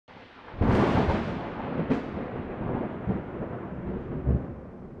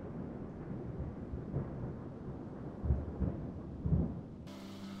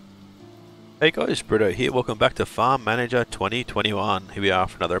Hey guys, Britto here. Welcome back to Farm Manager 2021. Here we are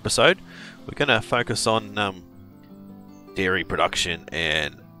for another episode. We're going to focus on dairy production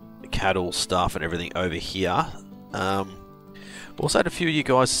and cattle stuff and everything over here. We also had a few of you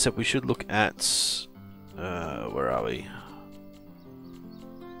guys said we should look at where are we?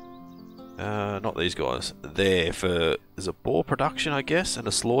 Not these guys. There for there's a boar production, I guess, and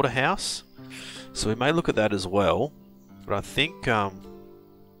a slaughterhouse. So we may look at that as well. But I think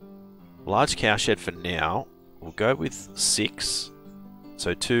large cow shed for now. We'll go with 6.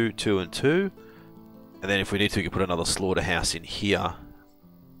 So 2, 2, and 2. And then if we need to, we can put another slaughterhouse in here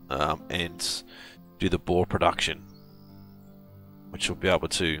and do the boar production, which will be able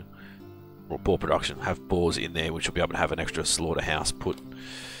to, or boar production, have boars in there, which will be able to have an extra slaughterhouse put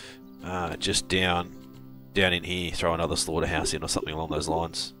just down in here. Throw another slaughterhouse in or something along those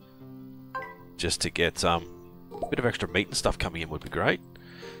lines, just to get a bit of extra meat and stuff coming in would be great.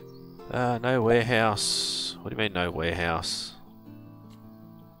 No warehouse. What do you mean no warehouse?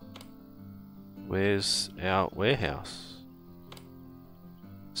 Where's our warehouse?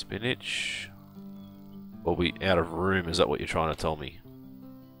 Spinach. Are we out of room? Is that what you're trying to tell me?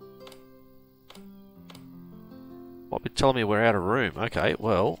 Might be telling me we're out of room. Okay,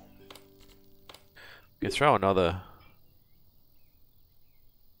 well, we can throw another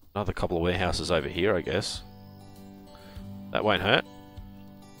couple of warehouses over here, I guess. That won't hurt.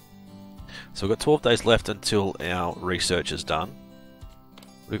 So we've got 12 days left until our research is done.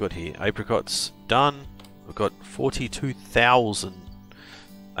 What have we got here? Apricots done. We've got 42,000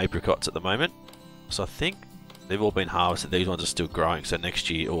 apricots at the moment. So I think they've all been harvested. These ones are still growing, so next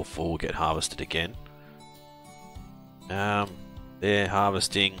year all 4 will get harvested again. They're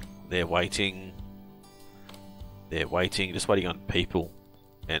harvesting. They're waiting. They're waiting. Just waiting on people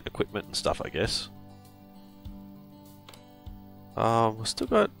and equipment and stuff, I guess. We've still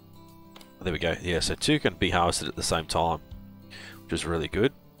got... There we go. Yeah, so 2 can be harvested at the same time, which is really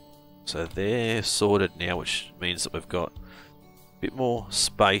good. So they're sorted now, which means that we've got a bit more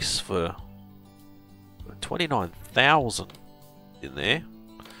space for 29,000 in there.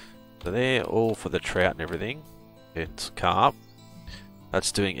 So they're all for the trout and everything. It's carp.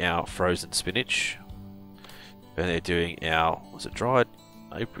 That's doing our frozen spinach. And they're doing our, was it dried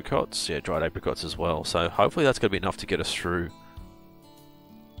apricots? Yeah, dried apricots as well. So hopefully that's going to be enough to get us through.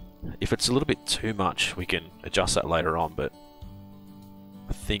 If it's a little bit too much, we can adjust that later on, but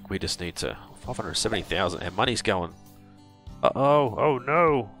I think we just need to... 570,000, and money's going... Uh-oh, oh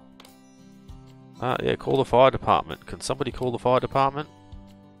no! Yeah, call the fire department. Can somebody call the fire department?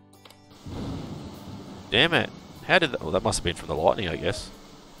 Damn it! How did that... Well, that must have been from the lightning, I guess.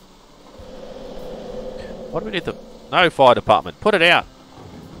 Why do we need the... No, fire department! Put it out!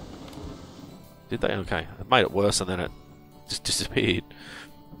 Did they? Okay. It made it worse and then it just disappeared.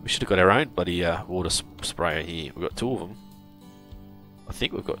 We should have got our own bloody water sprayer here. We've got 2 of them. I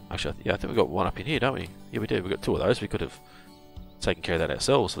think we've got... Actually, yeah, I think we've got 1 up in here, don't we? Yeah, we do. We've got 2 of those. We could have taken care of that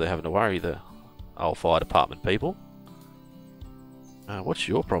ourselves, so they're having to worry, the old fire department people. What's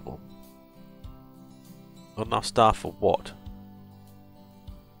your problem? Not enough staff for what?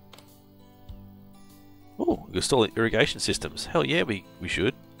 Oh, we've installed irrigation systems. Hell yeah, we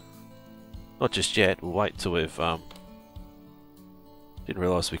should. Not just yet. We'll wait till we've... Didn't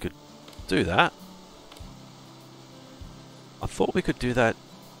realise we could do that. I thought we could do that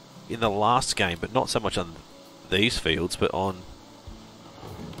in the last game, but not so much on these fields, but on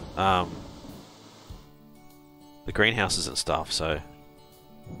the greenhouses and stuff. So,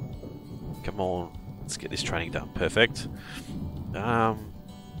 come on, let's get this training done. Perfect.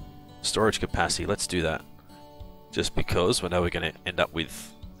 Storage capacity, let's do that. Just because we know we're going to end up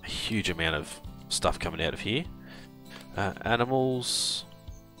with a huge amount of stuff coming out of here. Animals.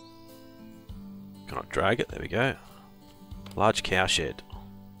 Cannot drag it. There we go. Large cow shed.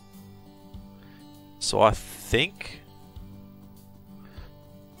 So I think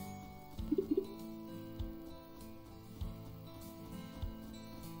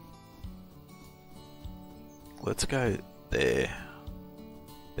let's go there.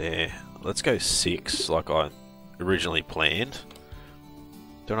 There. Let's go 6 like I originally planned.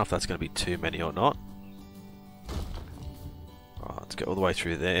 Don't know if that's going to be too many or not. Let's go all the way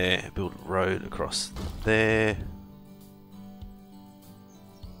through there, build a road across there.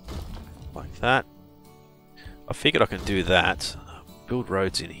 Like that. I figured I can do that. Build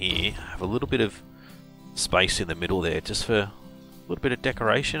roads in here, have a little bit of space in the middle there, just for a little bit of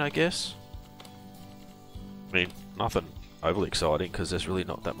decoration, I guess. I mean, nothing overly exciting, because there's really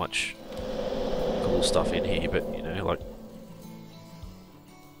not that much cool stuff in here, but, you know, like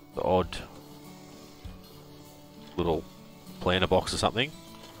the odd little planter box or something.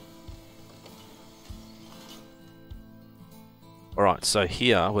 Alright, so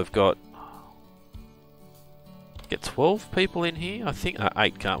here we've got... Get 12 people in here? I think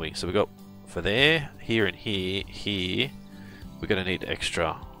 8, can't we? So we've got for there, here and here, here. We're going to need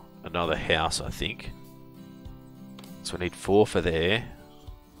extra, another house, I think. So we need 4 for there.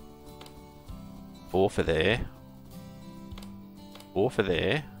 4 for there. 4 for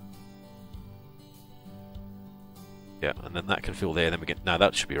there. Yeah, and then that can fill there. Then we get... No,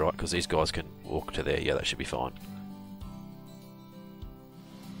 that should be right, because these guys can walk to there. Yeah, that should be fine.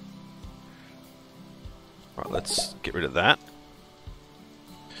 Right, let's get rid of that.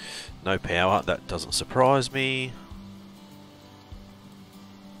 No power, that doesn't surprise me.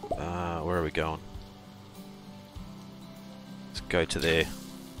 Where are we going? Let's go to there.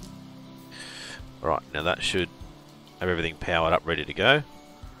 Right, now that should have everything powered up, ready to go.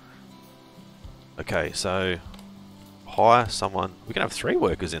 Okay, so hire someone. We can have 3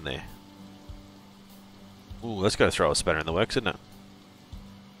 workers in there. Ooh, that's going to throw a spanner in the works, isn't it?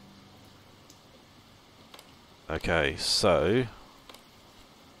 Okay, so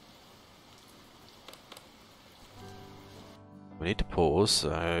we need to pause,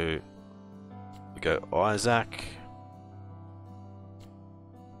 so we go Isaac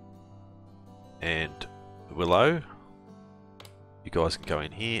and Willow. You guys can go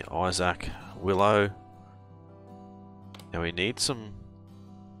in here, Isaac, Willow. Now we need some...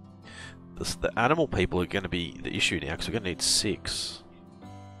 The animal people are going to be the issue now, because we're going to need 6.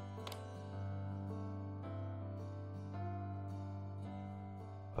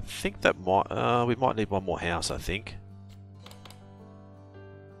 I think that might, we might need one more house, I think.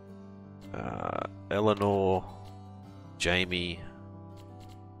 Eleanor, Jamie,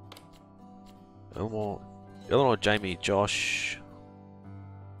 Eleanor, Jamie, Josh,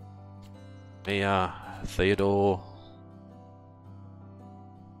 Mia, Theodore.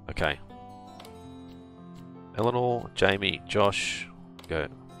 Okay. Eleanor, Jamie, Josh, go.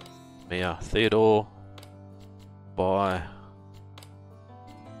 Mia, Theodore, buy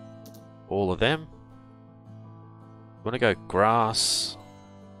all of them. I'm gonna go grass,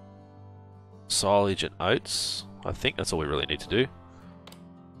 silage and oats. I think that's all we really need to do.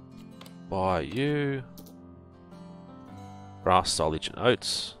 Buy you. Grass, silage and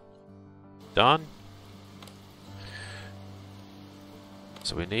oats. Done.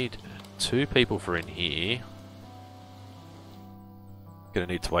 So we need 2 people for in here. Gonna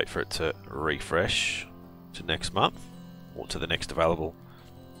need to wait for it to refresh to next month or to the next available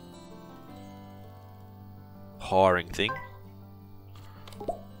hiring thing.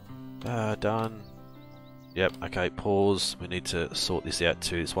 Done. Yep, okay, pause. We need to sort this out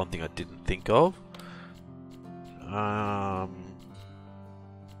too. It's one thing I didn't think of.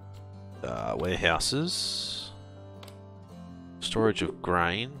 Warehouses. Storage of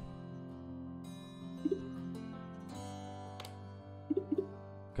grain.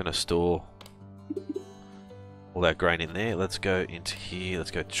 Gonna store all that grain in there. Let's go into here.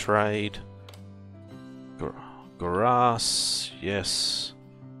 Let's go trade. Grass, yes.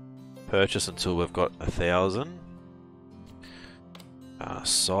 Purchase until we've got 1,000.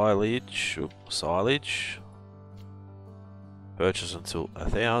 Silage, silage. Purchase until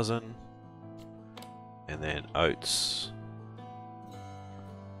 1,000. And then oats.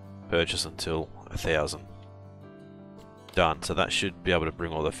 Purchase until 1,000. Done. So that should be able to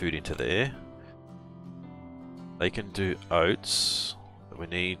bring all the food into there. They can do oats. We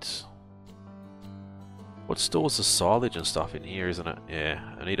need... What stores the silage and stuff in here, isn't it? Yeah,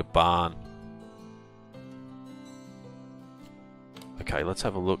 I need a barn. Okay, let's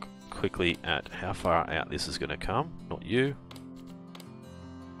have a look quickly at how far out this is going to come. Not you.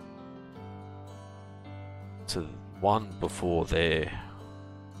 To one before there.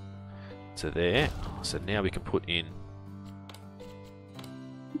 To there. So now we can put in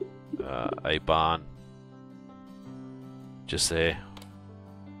a barn just there.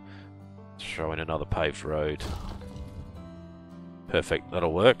 Throw in another paved road. Perfect,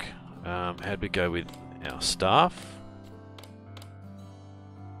 that'll work. How'd we go with our staff?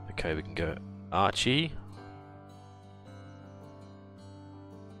 Okay, we can go Archie.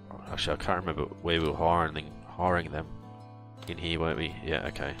 Actually, I can't remember where we were hiring them. In here, weren't we? Yeah,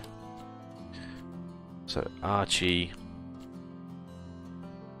 okay. So Archie,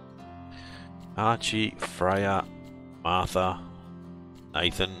 Freya, Martha,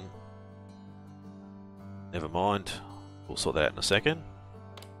 Nathan. Never mind. We'll sort that out in a second.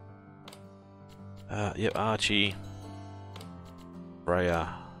 Yep, Archie,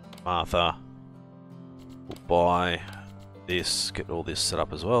 Freya, Martha. We'll buy this, get all this set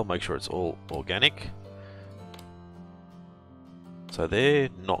up as well. Make sure it's all organic. So they're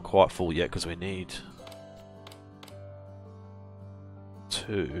not quite full yet because we need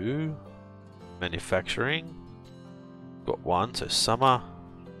 2. Manufacturing. Got 1, so summer.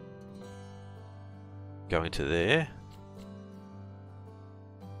 Go into there.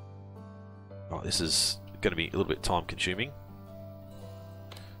 Oh, this is going to be a little bit time consuming.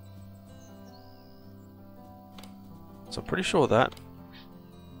 So I'm pretty sure that,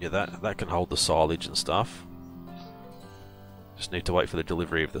 yeah, that can hold the silage and stuff. Just need to wait for the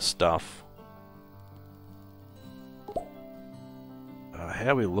delivery of the stuff.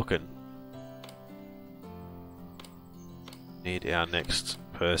 How are we looking? Need our next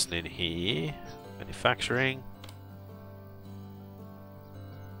person in here. Manufacturing.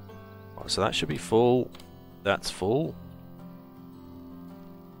 Right, so that should be full. That's full.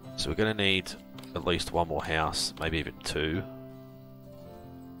 So we're going to need at least one more house, maybe even 2.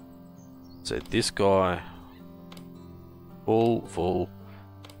 So this guy, full.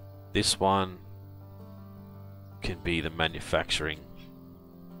 This one can be the manufacturing.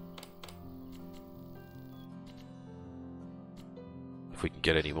 If we can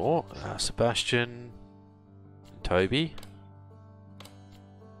get any more. Sebastian, and Toby.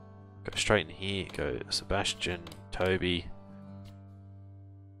 Go straight in here, go Sebastian, Toby.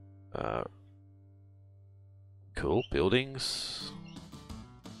 Cool, buildings.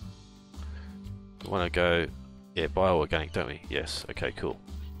 We want to go, yeah, bio-organic, don't we? Yes, okay, cool.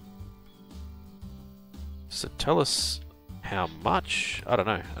 So tell us how much, I don't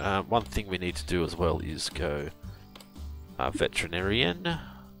know. One thing we need to do as well is go veterinarian.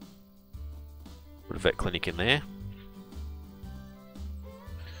 Put a vet clinic in there.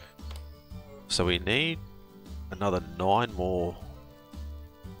 So we need another 9 more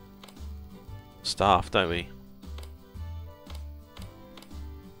staff, don't we?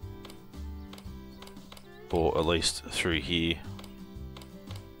 Or at least through here.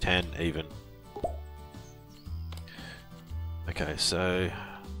 10 even. Okay, so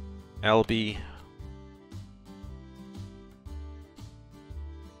Albie.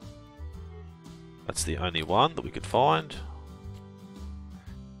 That's the only one that we could find.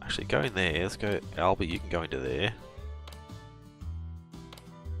 Actually, go in there. Let's go, Albie, you can go into there.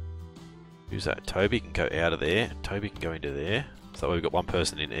 Who's that? Toby can go out of there. Toby can go into there. So we've got one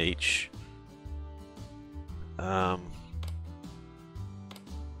person in each.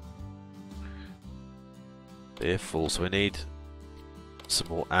 They're full, so we need some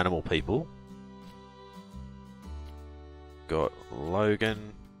more animal people. Got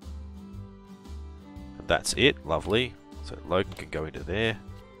Logan. And that's it, lovely. So Logan can go into there.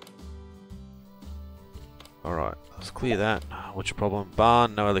 Alright, let's clear that. What's your problem?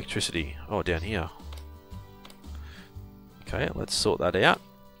 Barn, no electricity. Oh, down here. Okay, let's sort that out.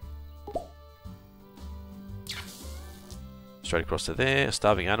 Straight across to there.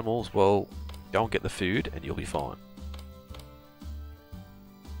 Starving animals. Well, go and get the food and you'll be fine.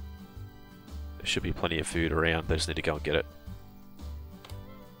 There should be plenty of food around. They just need to go and get it.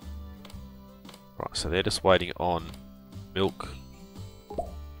 Right, so they're just waiting on milk.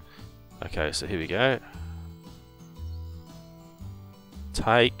 Okay, so here we go.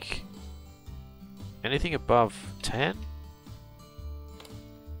 Take anything above 10?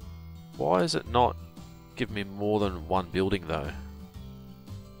 Why is it not giving me more than one building though?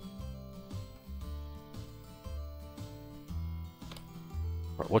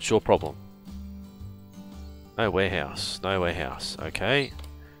 Right, what's your problem? No warehouse, no warehouse, okay.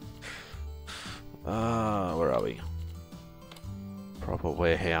 Where are we? Proper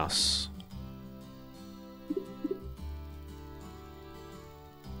warehouse.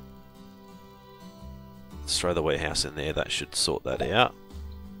 Let's throw the warehouse in there, that should sort that out.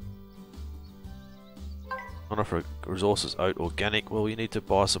 Not enough resources, oat, organic. Well, you need to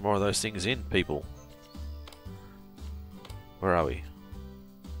buy some more of those things in, people. Where are we?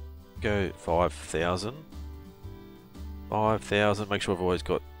 Go 5,000. 5,000, make sure I've always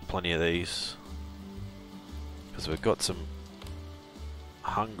got plenty of these. Because we've got some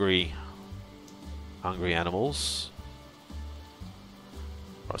hungry animals.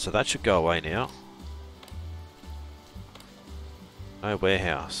 Right, so that should go away now. No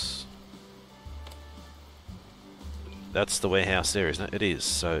warehouse. That's the warehouse there, isn't it? It is.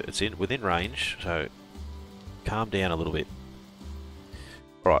 So it's within range. So calm down a little bit.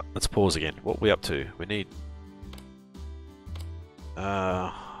 Right, let's pause again. What are we up to? We need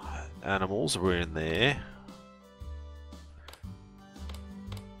animals. We're in there.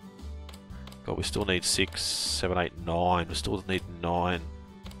 God, we still need 6, 7, 8, 9. We still need 9.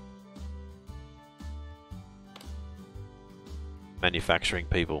 Manufacturing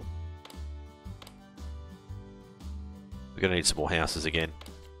people. We're going to need some more houses again.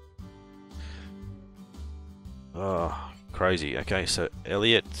 Oh, crazy. Okay, so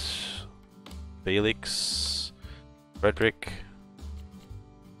Elliot, Felix, Frederick.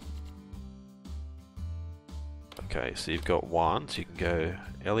 Okay, so you've got one, so you can go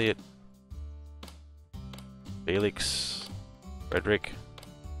Elliot, Felix, Frederick.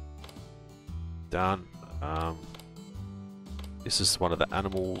 Done. This is one of the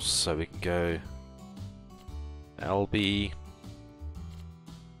animals, so we can go Albie.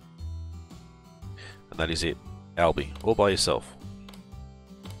 And that is it. Albie, all by yourself.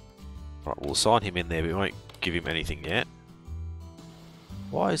 Right, we'll assign him in there, but we won't give him anything yet.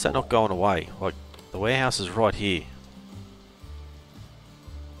 Why is that not going away? Like, the warehouse is right here.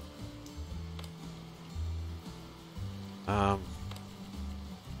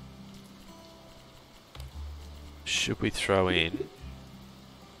 Should we throw in...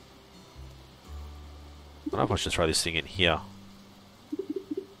 I don't know if I should throw this thing in here.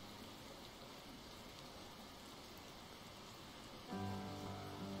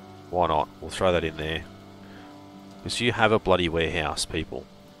 Why not? We'll throw that in there. Because you have a bloody warehouse, people.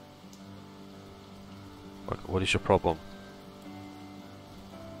 Like, what is your problem?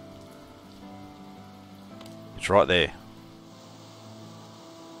 It's right there.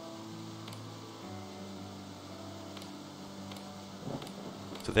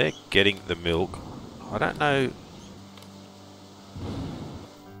 So they're getting the milk. I don't know.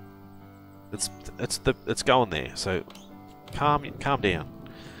 It's going there. So calm down.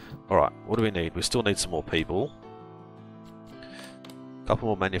 All right. What do we need? We still need some more people. A couple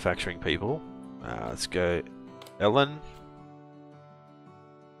more manufacturing people. Let's go, Ellen.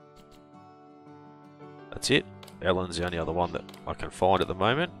 That's it. Ellen's the only other one that I can find at the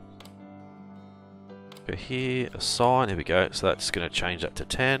moment. Go here, assign, here we go. So that's going to change that to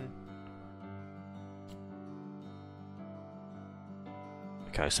 10.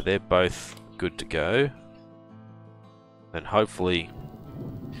 Okay, so they're both good to go. And hopefully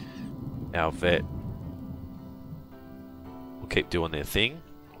our vet will keep doing their thing.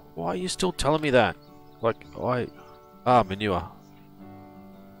 Why are you still telling me that? Like, manure.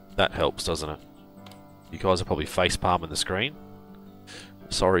 That helps, doesn't it? You guys are probably face palming the screen.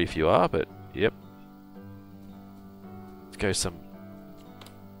 Sorry if you are, but yep. Let's go some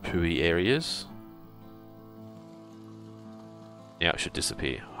pooey areas. Now it should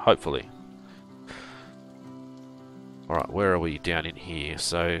disappear, hopefully. Alright, where are we down in here?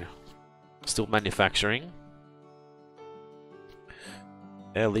 So, still manufacturing.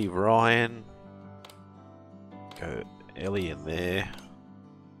 Ellie, Ryan. Go Ellie in there.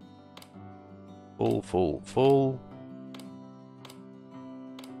 Full.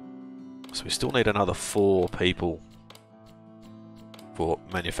 So we still need another 4 people for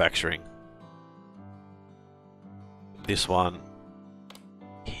manufacturing. This one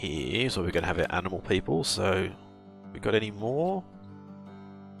here, so we're going to have our animal people. So, we got any more?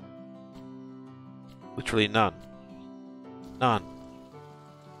 Literally none. None.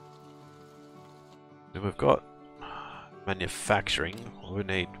 Then we've got manufacturing. We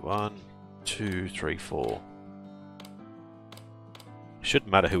need 1, 2, 3, 4.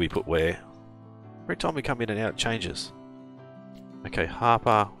 Shouldn't matter who we put where. Every time we come in and out, it changes. Okay,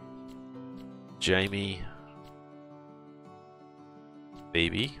 Harper, Jamie,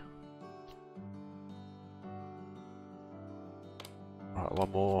 Phoebe. Alright,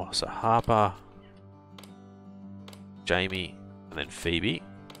 one more. So Harper, Jamie, and then Phoebe.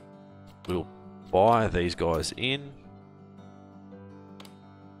 We'll buy these guys in.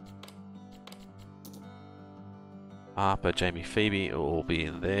 Harper, Jamie, Phoebe will all be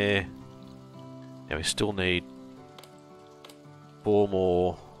in there. Now we still need 4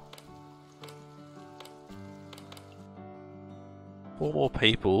 more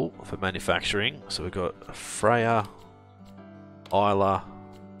people for manufacturing. So we've got Freya, Isla,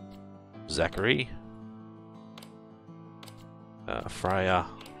 Zachary, Freya,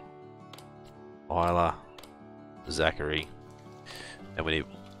 Isla, Zachary, and we need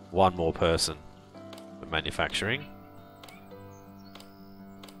 1 more person for manufacturing.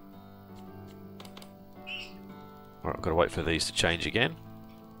 Alright, I've got to wait for these to change again.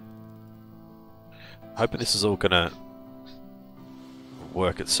 Hoping this is all going to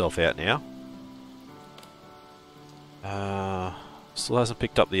work itself out now. Still hasn't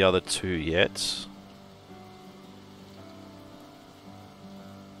picked up the other 2 yet.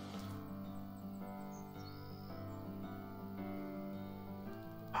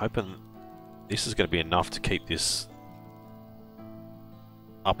 Hoping this is going to be enough to keep this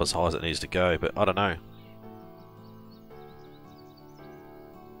up as high as it needs to go, but I don't know.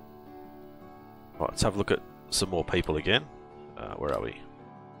 Right, let's have a look at some more people again. Where are we?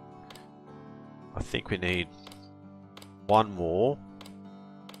 I think we need one more.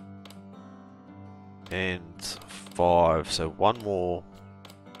 And 5, so one more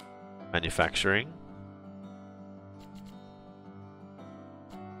manufacturing.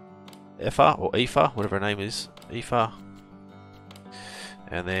 EFA or EFA, whatever her name is, EFA.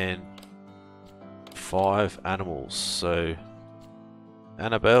 And then 5 animals, so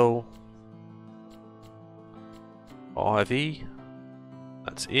Annabelle, Ivy,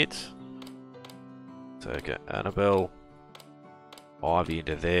 that's it. So get Annabelle, Ivy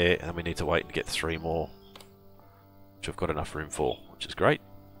into there, and we need to wait and get 3 more, which I've got enough room for, which is great.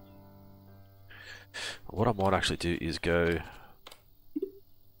 What I might actually do is go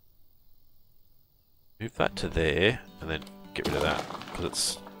move that to there, and then get rid of that, because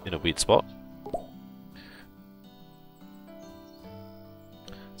it's in a weird spot.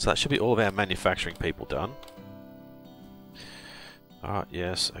 So that should be all of our manufacturing people done. Alright,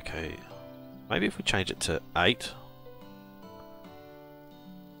 yes, okay. Maybe if we change it to 8.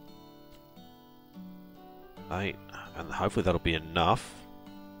 8, and hopefully that'll be enough.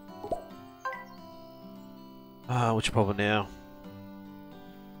 What's your problem now?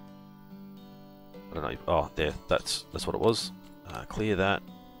 I don't know. Oh, there. That's what it was. Clear that.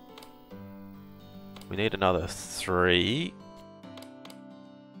 We need another 3.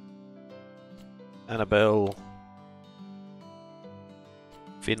 Annabelle,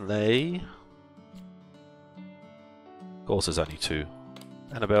 Finlay. Of course, there's only 2.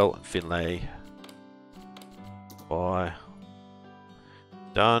 Annabelle and Finlay. Bye.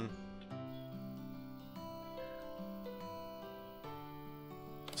 Done.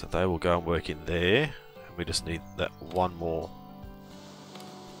 So they will go and work in there, and we just need that one more.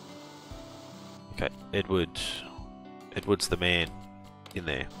 Okay, Edward's the man in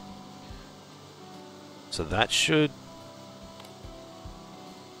there. So that should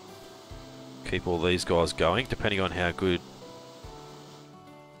keep all these guys going, depending on how good...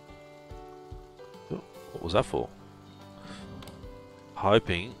 Oh, what was that for?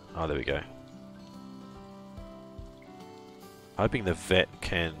 Hoping... Oh, there we go. Hoping the vet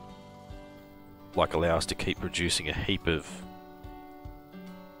can like allow us to keep producing a heap of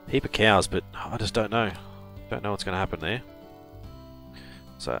cows, but I just don't know. Don't know what's going to happen there.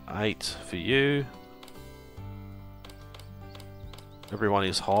 So 8 for you. Everyone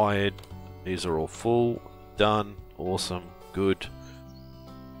is hired. These are all full. Done. Awesome. Good.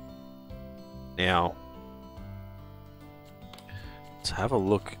 Now, let's have a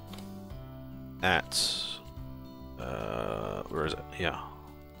look at... where is it? Here.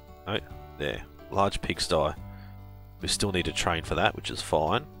 Oh, there. Large pigsty. We still need to train for that, which is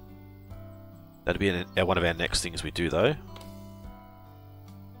fine. That'll be one of our next things we do, though.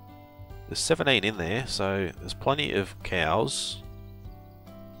 There's 17 in there, so there's plenty of cows.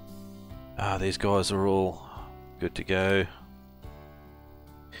 These guys are all good to go.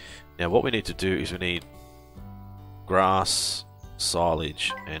 Now what we need to do is we need grass,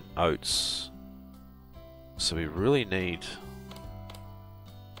 silage and oats. So we really need...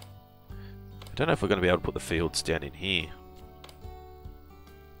 I don't know if we're going to be able to put the fields down in here.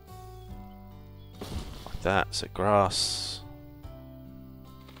 Like that. So grass...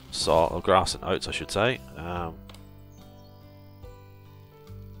 grass and oats, I should say.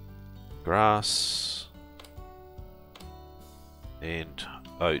 Grass and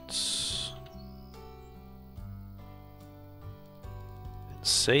oats. And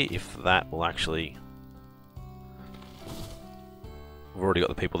see if that will actually... We've already got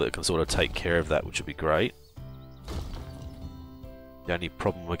the people that can sort of take care of that, which would be great. The only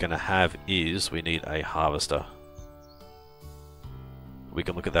problem we're going to have is we need a harvester. We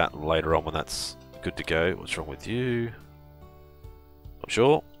can look at that later on when that's good to go. What's wrong with you? Not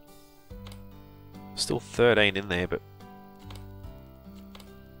sure. Still 13 in there, but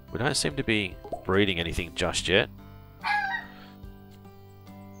we don't seem to be breeding anything just yet.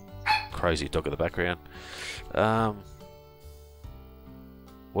 Crazy dog in the background.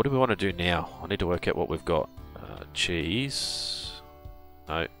 What do we want to do now? I need to work out what we've got. Cheese.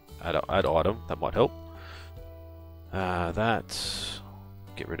 No, add item. That might help. That.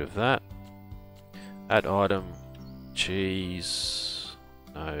 Get rid of that. Add item. Cheese.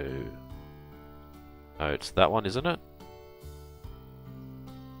 No. No, it's that one, isn't it?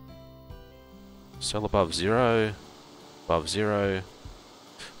 Sell above 0. Above 0.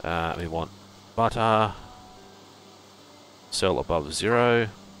 We want butter. Sell above 0.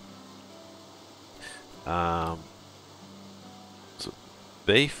 So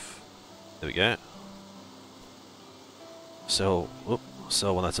beef. There we go. Sell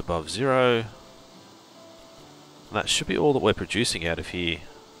when that's above 0. And that should be all that we're producing out of here.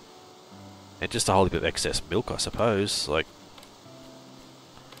 And just a whole bit of excess milk, I suppose. Like,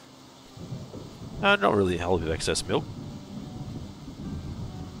 no, not really a whole bit of excess milk.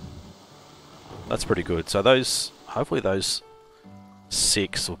 That's pretty good. So those, hopefully those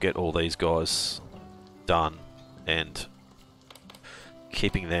 6 will get all these guys done, and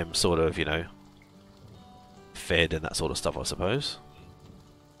keeping them sort of, you know, fed and that sort of stuff, I suppose.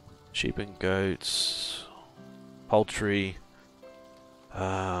 Sheep and goats, poultry,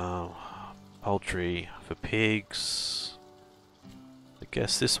 poultry for pigs. I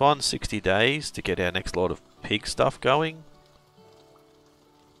guess this one, 60 days to get our next lot of pig stuff going.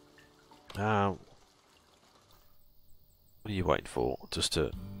 What are you waiting for? Just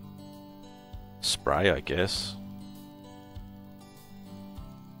to spray, I guess.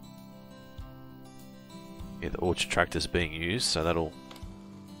 Yeah, the orchard tractor's being used, so that'll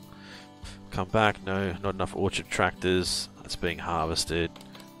come back. No, not enough orchard tractors. That's being harvested.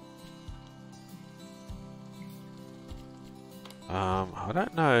 I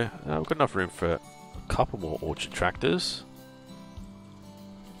don't know. We've got enough room for a couple more orchard tractors.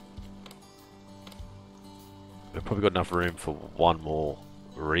 We've probably got enough room for one more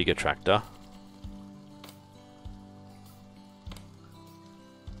Riga tractor.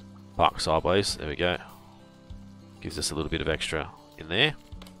 Park sideways, there we go. Gives us a little bit of extra in there.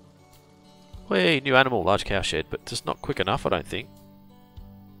 Whee, new animal, large cow shed, but just not quick enough, I don't think.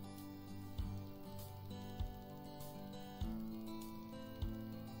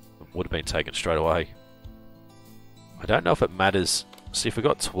 Would have been taken straight away. I don't know if it matters. See, if we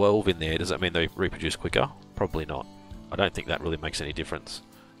got 12 in there, does that mean they reproduce quicker? Probably not. I don't think that really makes any difference.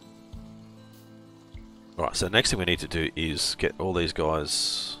 Alright, so the next thing we need to do is get all these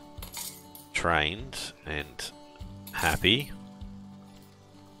guys trained and happy.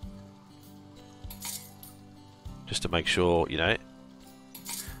 Just to make sure, you know,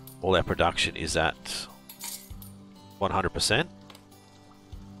 all our production is at 100%.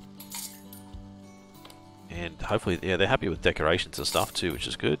 And hopefully, yeah, they're happy with decorations and stuff too, which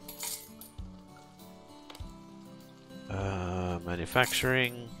is good.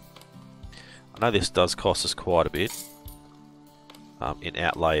 Manufacturing. I know this does cost us quite a bit in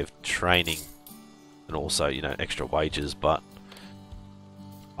outlay of training and also, you know, extra wages, but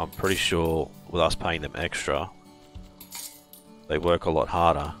I'm pretty sure with us paying them extra, they work a lot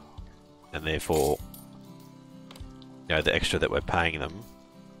harder, and therefore, you know, the extra that we're paying them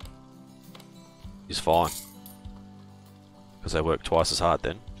is fine, because they work twice as hard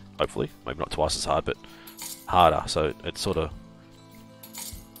then, hopefully. Maybe not twice as hard, but harder, so it sort of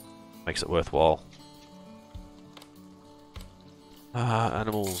makes it worthwhile.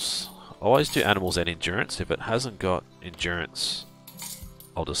 Animals. I always do animals and endurance. If it hasn't got endurance,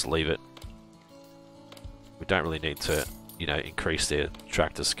 I'll just leave it. We don't really need to, you know, increase their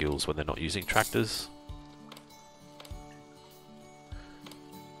tractor skills when they're not using tractors.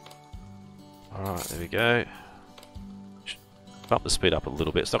 Alright, there we go. Bump the speed up a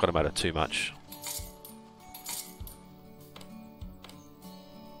little bit. It's not going to matter too much.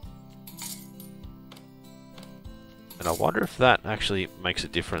 And I wonder if that actually makes a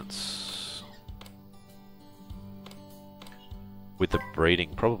difference with the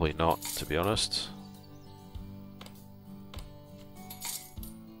breeding. Probably not, to be honest.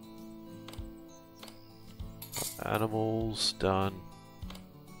 Animals done.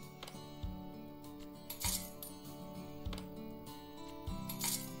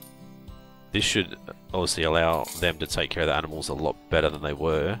 This should obviously allow them to take care of the animals a lot better than they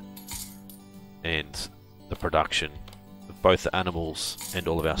were, and the production of both the animals and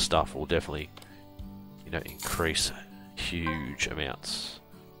all of our stuff will definitely, you know, increase huge amounts.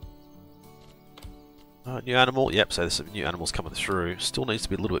 New animal, yep, so there's some new animals coming through. Still needs to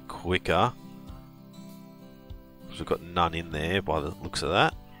be a little bit quicker, because we've got none in there by the looks of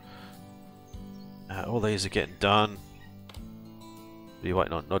that. All these are getting done. Be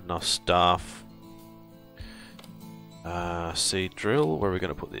waiting on not enough staff. Seed drill, where are we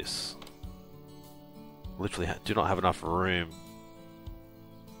going to put this? Literally do not have enough room.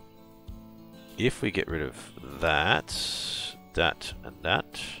 If we get rid of that, that, and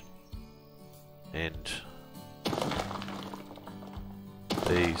that, and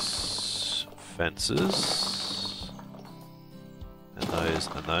these fences, and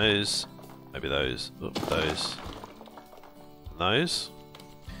those, maybe those, those, and those.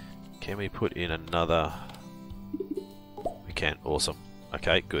 Can we put in another? We can, awesome.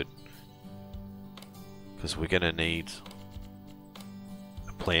 Okay, good. Because we're going to need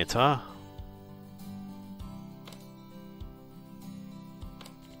a planter.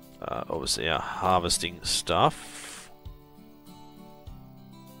 Obviously our harvesting stuff.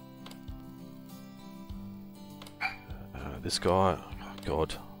 This guy, oh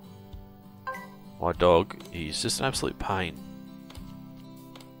God. My dog, he's just an absolute pain.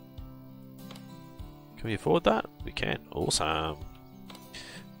 Can we afford that? We can. Awesome.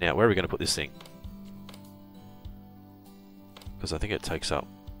 Now, where are we going to put this thing? Because I think it takes up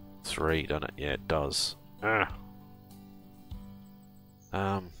 3, doesn't it? Yeah, it does. Could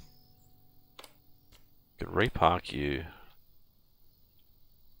repark you.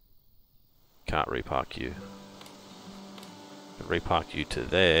 Can't repark you. Could repark you to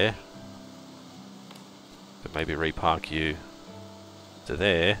there. Could maybe repark you to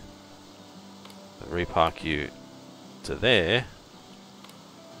there. Repark you to there.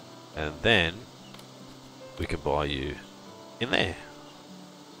 And then we can buy you in there.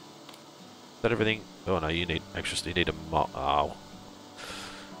 Is that everything? Oh no, you need extra. You need a oh.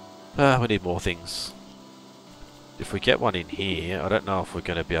 We need more things. If we get one in here, I don't know if we're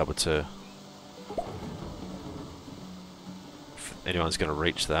going to be able to. If anyone's going to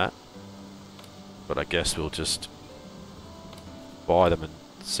reach that, but I guess we'll just buy them and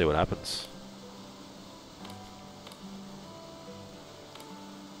see what happens.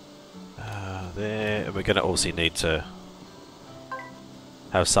 There, and we're going to obviously need to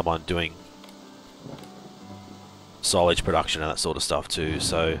have someone doing silage production and that sort of stuff too.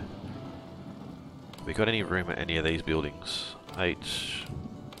 So, have we got any room at any of these buildings? 8.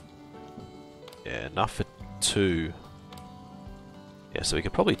 Yeah, enough for 2. Yeah, so we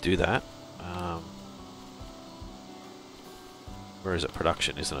could probably do that. Where is it?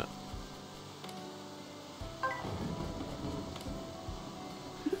 Production, isn't it?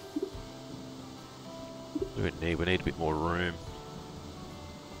 We need a bit more room.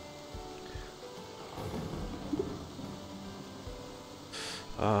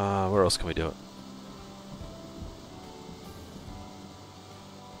 Where else can we do it?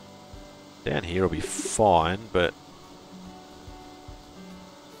 Down here will be fine, but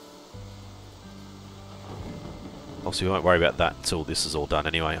obviously we won't worry about that until this is all done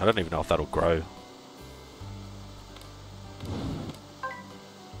anyway. I don't even know if that'll grow.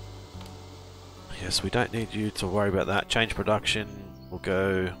 Yes, we don't need you to worry about that. Change production. We'll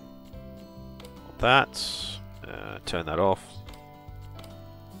go on that. Turn that off.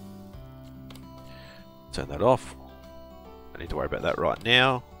 Turn that off. Don't need to worry about that right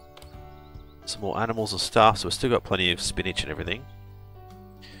now. Some more animals and stuff. So we've still got plenty of spinach and everything.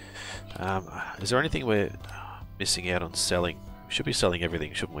 Is there anything we're missing out on selling? We should be selling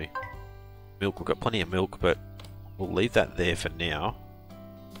everything, shouldn't we? Milk. We've got plenty of milk, but we'll leave that there for now.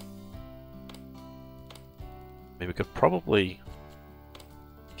 I mean, we could probably...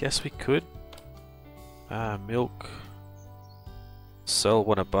 Guess we could. Milk. Sell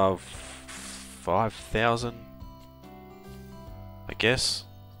one above 5,000. I guess.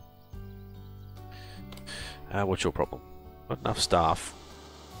 What's your problem? Not enough staff.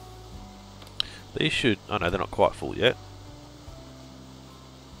 These should... Oh no, they're not quite full yet.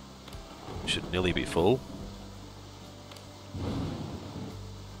 Should nearly be full.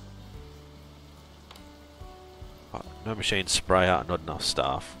 No machine sprayer, not enough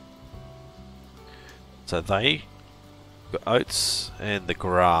staff. So they got oats and the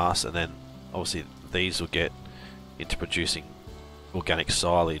grass, and then obviously these will get into producing organic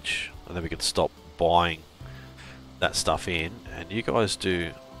silage, and then we can stop buying that stuff in. And you guys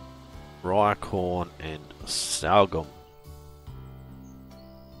do rye corn and sorghum.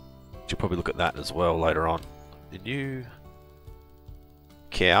 You'll probably look at that as well later on. The new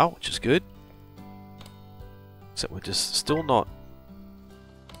cow, which is good. Except we're just still not...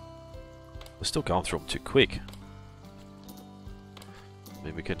 We're still going through them too quick. I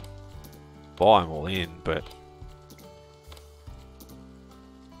mean, we can buy them all in, but...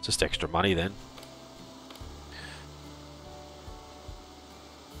 Just extra money then.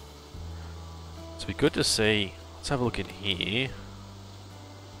 So it'd be good to see... Let's have a look in here.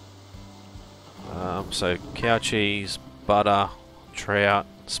 So cow cheese, butter, trout,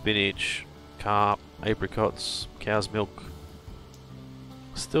 spinach, carp, apricots, cow's milk.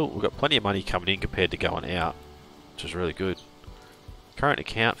 Still, we've got plenty of money coming in compared to going out, which is really good. Current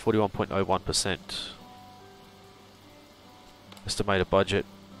account 41.01%. Estimated budget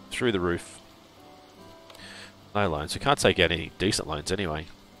through the roof. No loans. We can't take out any decent loans anyway.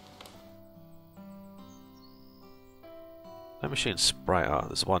 No machine sprayer.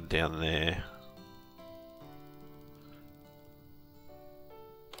 There's one down there.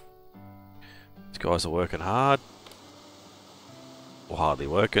 These guys are working hard. Or hardly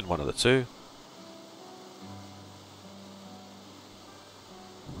working, one of the two.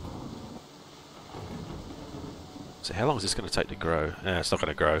 So how long is this going to take to grow? It's not going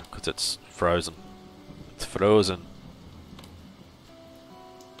to grow because it's frozen. It's frozen.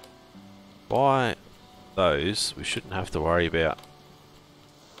 buy those, we shouldn't have to worry about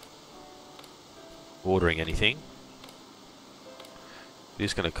ordering anything. It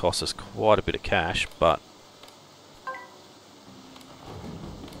is going to cost us quite a bit of cash, but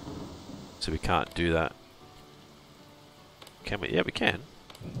so we can't do that. Can we? Yeah, we can.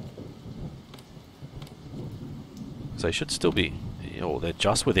 So they should still be, oh, they're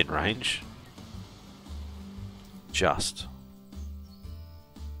just within range. Just.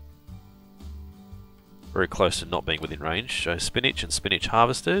 Very close to not being within range. So spinach and spinach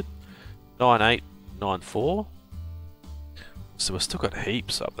harvested. 9.8, 9.4. So we've still got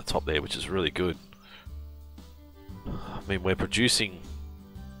heaps up the top there, which is really good. I mean, we're producing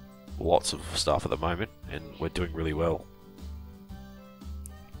lots of stuff at the moment, and we're doing really well.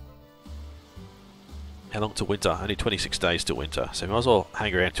 How long till winter? Only 26 days till winter. So we might as well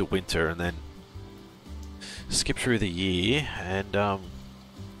hang around till winter and then skip through the year. And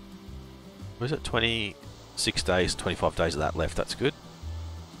what is it? 26 days, 25 days of that left. That's good.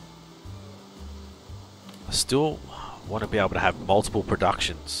 I still want to be able to have multiple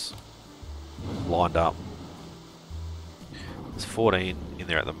productions lined up. There's 14 in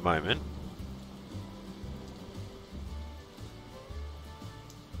there at the moment.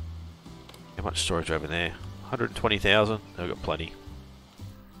 How much storage over there? 120,000. I've got plenty.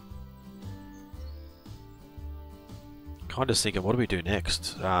 Kind of thinking, what do we do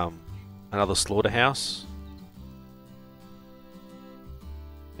next? Another slaughterhouse.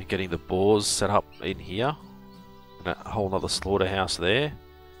 And getting the boars set up in here. And a whole other slaughterhouse there.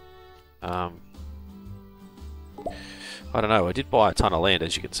 I don't know. I did buy a ton of land,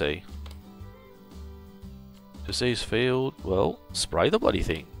 as you can see. Disease field. Well, spray the bloody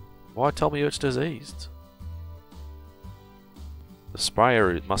thing. Why tell me it's diseased? The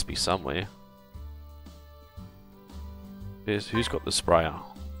sprayer must be somewhere. Who's got the sprayer?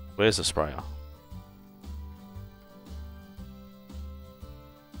 Where's the sprayer?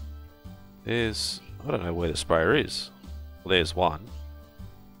 I don't know where the sprayer is. Well, there's one.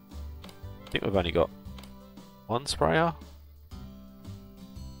 I think we've only got one sprayer.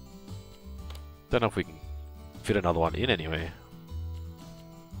 Don't know if we can fit another one in anywhere.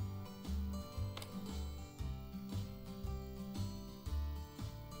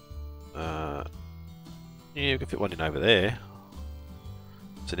 Yeah, we can fit one in over there.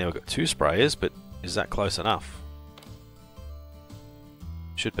 So now we've got two sprayers, but is that close enough?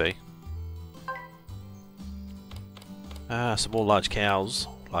 Should be. Some more large cows.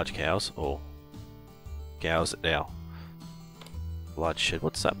 Large cows, or cows at now. Large shed,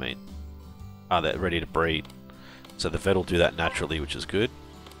 what's that mean? Ah, they're ready to breed. So the vet will do that naturally, which is good.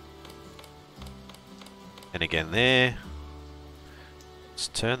 And again there. Let's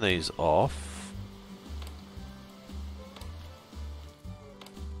turn these off.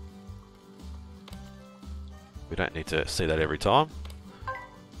 We don't need to see that every time.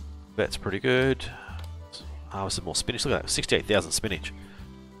 Vet's pretty good. Some more spinach. Look at that, 68,000 spinach.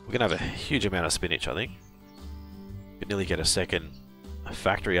 We're going to have a huge amount of spinach, I think. We could nearly get a second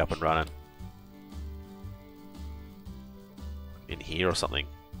factory up and running. In here or something.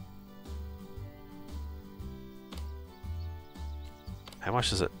 How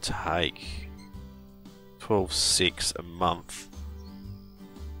much does it take? 12.6 a month.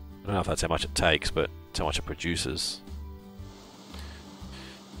 I don't know if that's how much it takes, but it's how much it produces.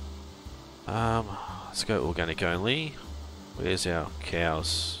 Let's go organic only. Where's our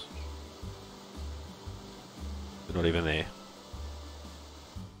cows? They're not even there.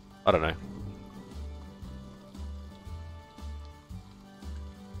 I don't know.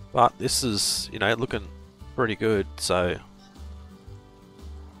 But this is, you know, looking pretty good, so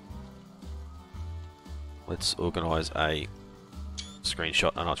let's organise a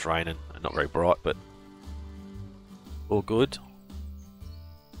screenshot. I know it's raining and not very bright, but all good.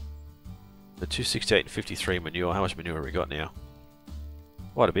 The 268 and 53 manure. How much manure have we got now?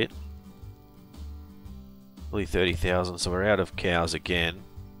 Quite a bit. Nearly 30,000, so we're out of cows again.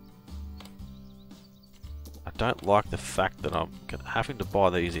 I don't like the fact that I'm having to buy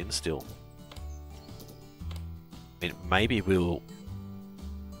these in still. I mean, maybe we'll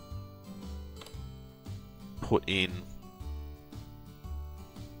put in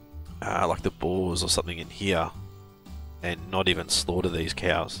like the boars or something in here and not even slaughter these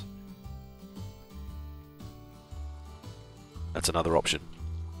cows. That's another option.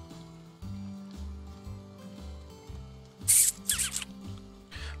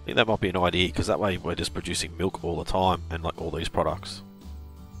 I think that might be an idea, because that way we're just producing milk all the time and like all these products.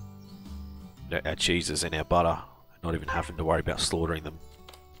 You know, our cheeses and our butter, not even having to worry about slaughtering them.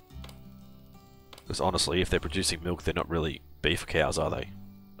 Because honestly, if they're producing milk, they're not really beef cows, are they?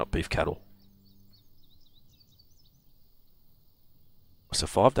 Not beef cattle. So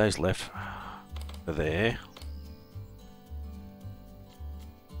 5 days left for there.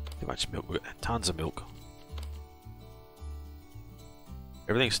 Too much milk. We've got tons of milk.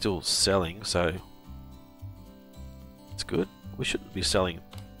 Everything's still selling, so it's good. We shouldn't be selling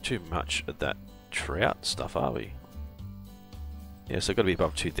too much of that trout stuff, are we? Yeah, so got to be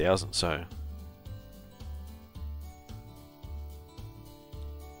above 2,000, so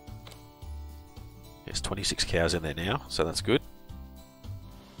there's 26 cows in there now, so that's good.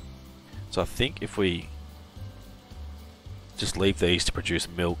 So I think if we just leave these to produce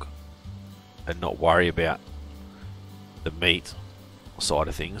milk and not worry about the meat side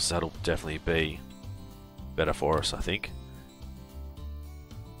of things, that'll definitely be better for us, I think.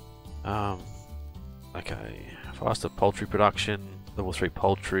 Okay, faster poultry production, level 3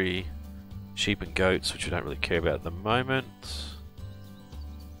 poultry, sheep and goats, which we don't really care about at the moment.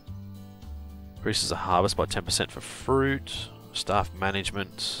 Increases the harvest by 10% for fruit, staff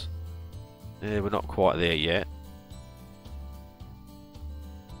management. Yeah, we're not quite there yet.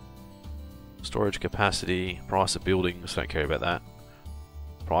 Storage capacity, price of buildings, don't care about that.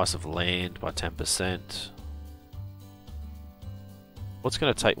 Price of land by 10%. What's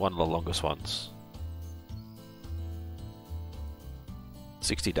going to take one of the longest ones?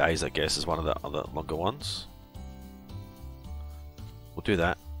 60 days, I guess, is one of the other longer ones. We'll do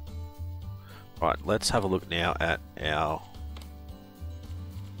that. Right, let's have a look now at our...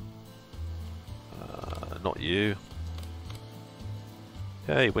 not you.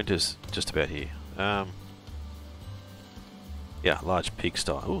 Okay, winter's just about here. Yeah, large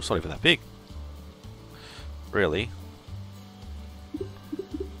pigsty. Oh, it's not even that big. Really?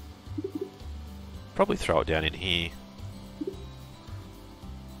 Probably throw it down in here.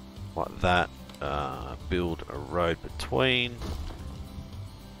 Like that. Build a road between.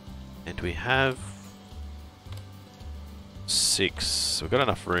 And we have 6. So we've got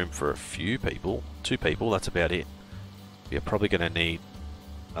enough room for a few people. 2 people, that's about it. We're probably going to need...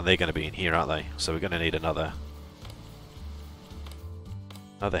 And they're going to be in here, aren't they? So we're going to need another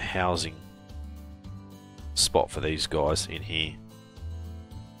housing spot for these guys in here.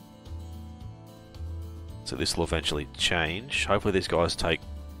 So this will eventually change. Hopefully these guys take,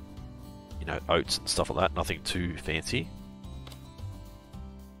 you know, oats and stuff like that. Nothing too fancy.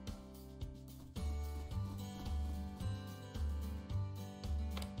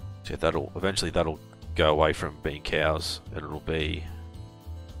 So eventually that'll go away from being cows and it'll be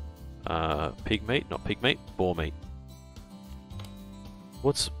pig meat, not pig meat, boar meat.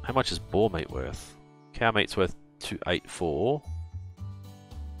 How much is boar meat worth? Cow meat's worth 284.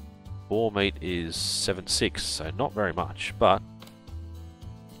 Boar meat is 76, so not very much, but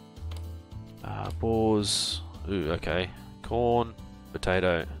boars. Ooh, okay. Corn,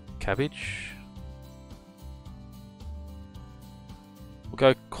 potato, cabbage. We'll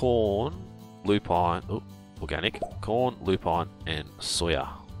go corn, lupine, organic, corn, lupine, and soya.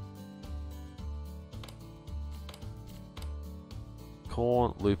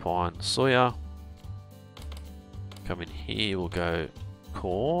 Corn, lupine, soya. Come in here, we'll go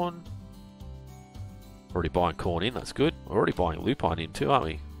corn. Already buying corn in, that's good. We're already buying lupine in too, aren't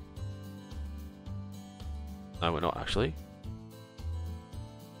we? No, we're not actually.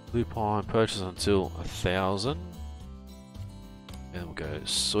 Lupine purchase until 1,000. And we'll go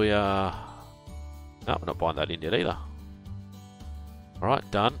soya. No, we're not buying that in yet either. Alright,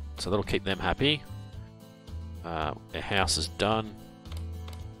 done. So that'll keep them happy. Our house is done.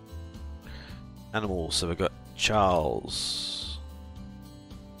 Animals, so we've got Charles,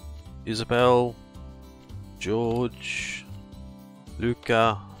 Isabel, George,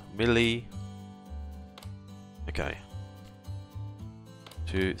 Luca, Millie. Okay.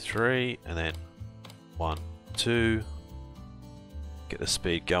 2, 3, and then 1, 2. Get the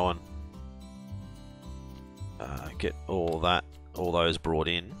speed going. Get all those brought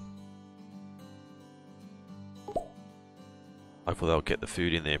in. Hopefully they'll get the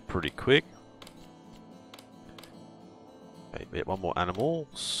food in there pretty quick. Okay, we get one more animal.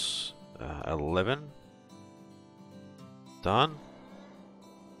 11. Done.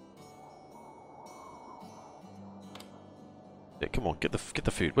 Yeah, come on, get the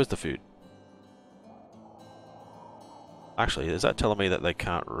food. Where's the food? Actually, is that telling me that they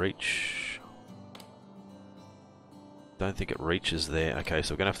can't reach? Don't think it reaches there. Okay,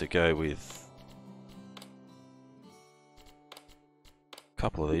 so we're gonna have to go with a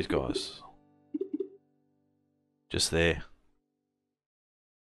couple of these guys. Just there.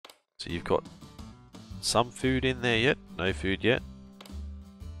 So you've got some food in there yet? No food yet?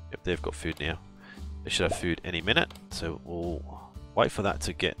 Yep, they've got food now. They should have food any minute, so we'll wait for that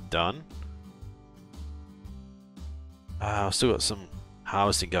to get done. I've still got some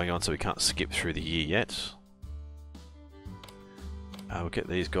harvesting going on, so we can't skip through the year yet. We'll get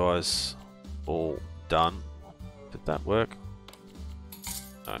these guys all done. Did that work?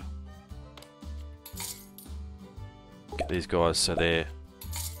 No. Get these guys so they're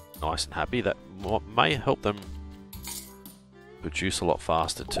nice and happy. That may help them produce a lot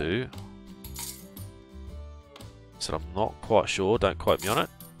faster too. So I'm not quite sure, don't quote me on it.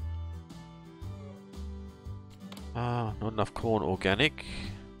 Not enough corn organic.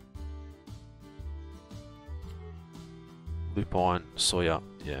 Lupine, soya.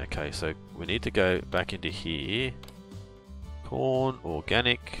 Yeah, okay, so we need to go back into here. Corn,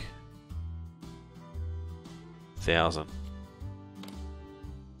 organic. 1,000.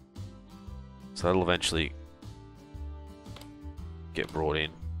 So that'll eventually get brought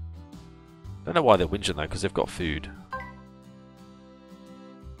in. Don't know why they're whinging though, because they've got food.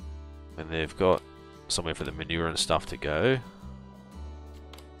 And they've got somewhere for the manure and stuff to go.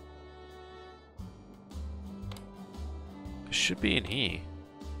 It should be in here.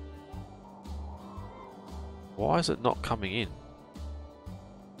 Why is it not coming in?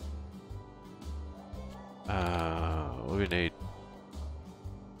 What do we need?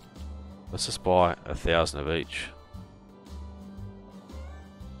 Let's just buy 1,000 of each.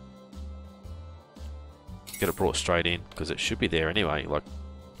 Get it brought straight in, because it should be there anyway. Like,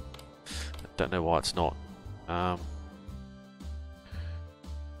 I don't know why it's not. Can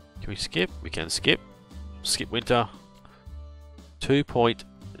we skip? We can skip. Skip winter.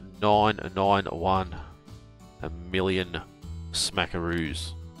 2.991 million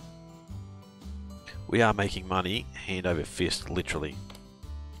smackaroos. We are making money hand over fist, literally.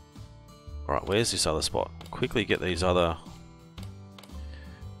 Alright, where's this other spot? Quickly get these other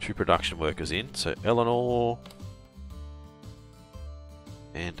 2 production workers in. So Eleanor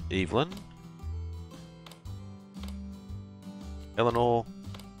and Evelyn. Eleanor,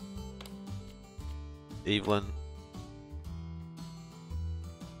 Evelyn.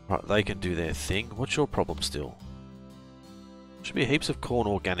 Right, they can do their thing. What's your problem still? Should be heaps of corn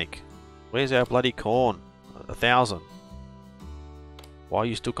organic. Where's our bloody corn? 1,000. Why are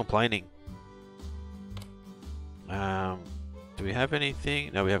you still complaining? Do we have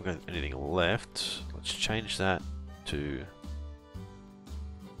anything? No, we haven't got anything left. Let's change that to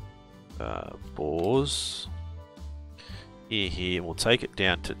boars. Here, and we'll take it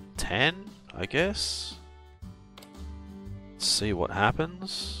down to 10, I guess. Let's see what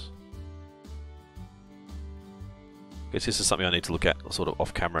happens. I guess this is something I need to look at sort of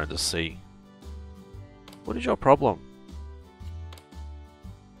off camera and just see. What is your problem?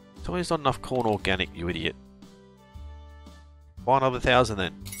 Tell me there's not enough corn organic, you idiot. Buy another 1,000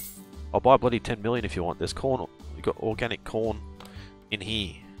 then. I'll buy bloody 10 million if you want. There's corn. You've got organic corn in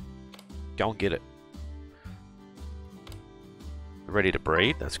here. Go and get it. They're ready to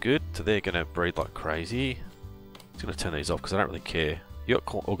breed. That's good. So they're going to breed like crazy. I'm just going to turn these off because I don't really care. You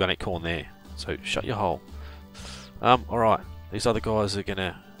got organic corn there. So shut your hole. Alright. These other guys are going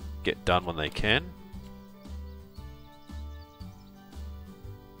to get done when they can.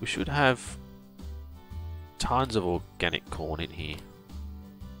 We should have tons of organic corn in here.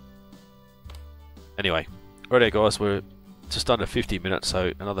 Anyway, alright guys, we're just under 50 minutes,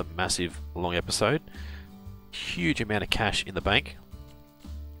 so another massive long episode. Huge amount of cash in the bank.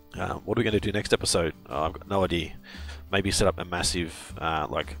 What are we going to do next episode? I've got no idea. Maybe set up a massive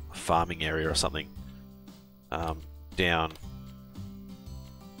like farming area or something down.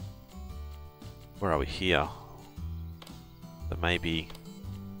 Where are we here? So maybe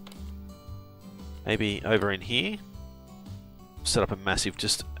over in here, set up a massive,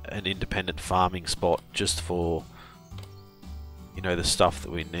 just an independent farming spot just for, you know, the stuff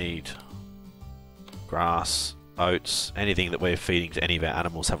that we need. Grass, oats, anything that we're feeding to any of our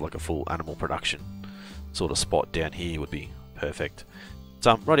animals. Have like a full animal production sort of spot down here would be perfect.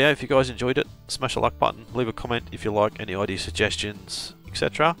 So rightio, if you guys enjoyed it, smash the like button, leave a comment if you like, any idea, suggestions,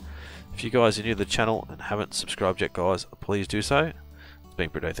 etc. If you guys are new to the channel and haven't subscribed yet guys, please do so. It's been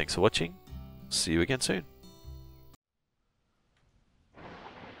Britto, thanks for watching. See you again soon.